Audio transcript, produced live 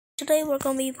Today we're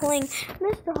gonna be playing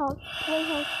Mr. House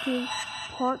Playhouse 2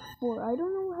 Part 4. I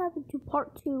don't know what happened to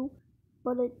Part 2,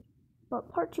 but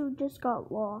Part 2 just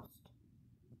got lost,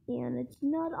 and it's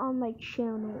not on my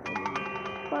channel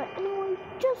anymore. But anyway,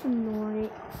 just ignore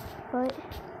it. But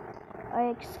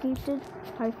I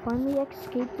finally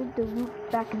escaped the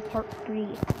loop back in Part 3.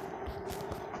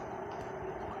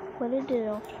 But it did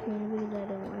off screen because I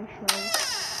don't want to show.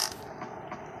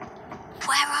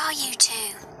 Where are you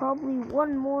two? Probably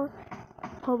one more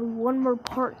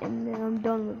part and then I'm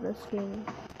done with this game.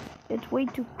 It's way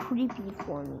too creepy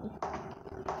for me.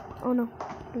 Oh no,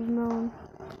 there's no one.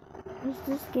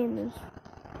 This game is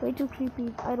way too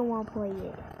creepy. I don't want to play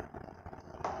it.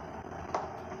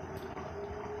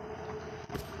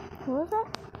 What was that?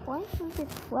 Why does it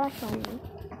flash on me?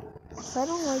 I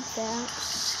don't like that.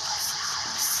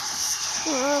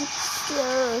 I'm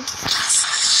scared.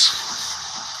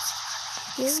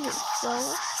 Give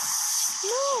yourself? No,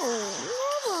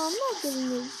 never. I'm not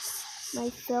giving it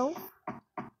myself.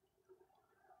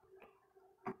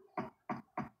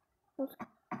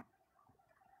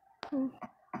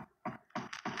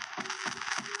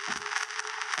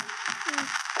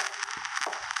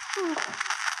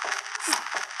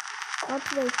 Not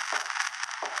today.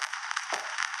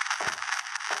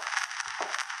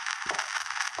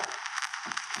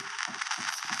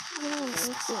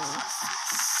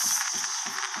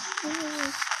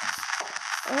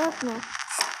 I have no.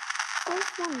 I was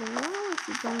wondering, why is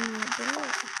he going in the door?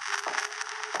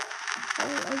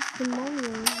 It's the money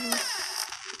over here.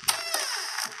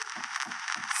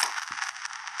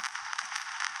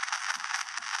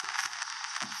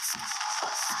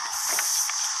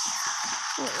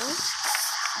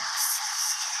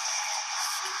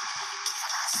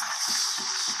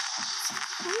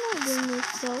 I'm not doing this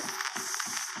though.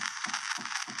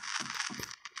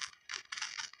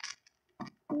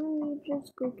 Let me just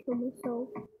go kill myself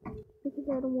because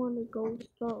I don't want to go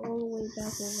start all the way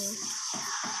back over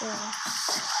there.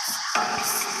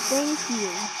 Thank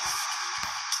you.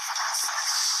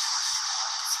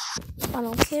 I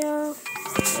don't care.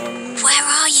 Where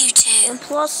are you two? And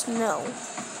plus, no.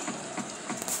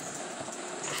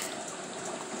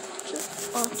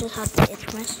 I'll just have to itch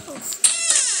myself.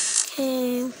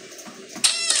 Okay. I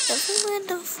think we had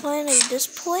to find a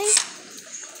display.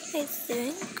 I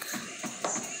think.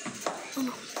 Oh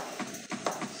no.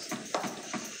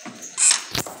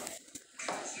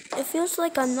 It feels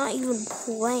like I'm not even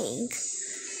playing.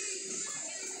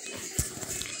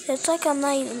 It's like I'm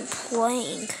not even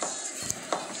playing.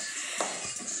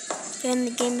 And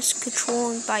the game is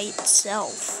controlling by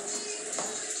itself.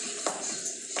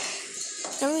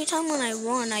 Every time when I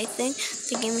run, I think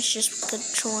the game is just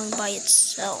controlling by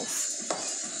itself.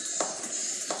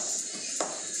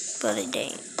 But it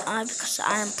ain't. Because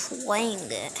I'm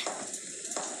playing it.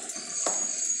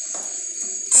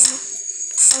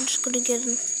 I'm just gonna get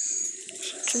him.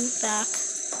 Turn back.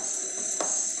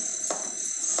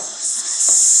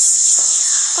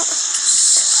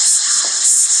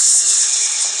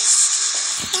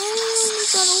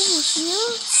 Got over here?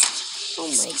 Oh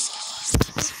my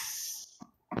god.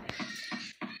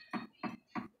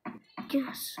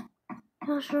 Yes.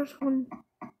 Yes, there's one.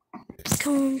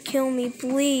 Come and kill me,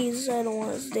 please. I don't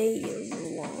want to stay here too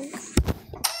long.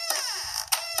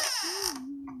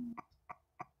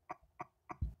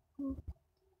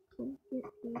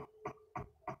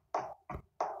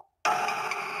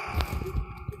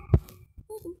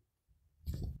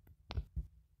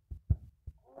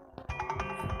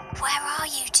 Where are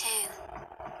you two?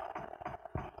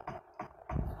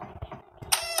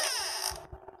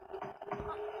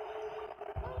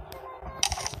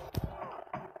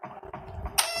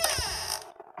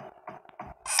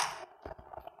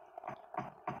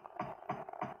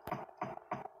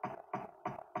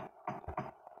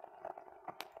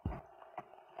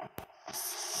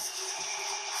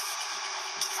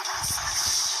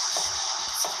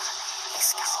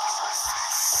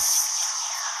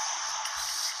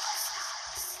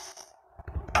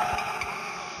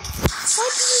 Why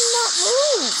did he not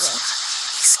move?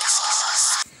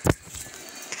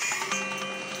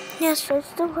 Yes, I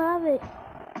still have it.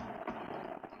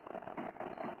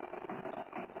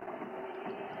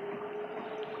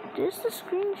 Is the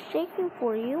screen shaking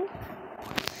for you?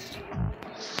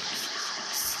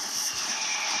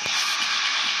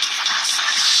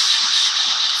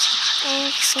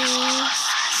 Okay.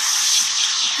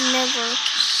 Never.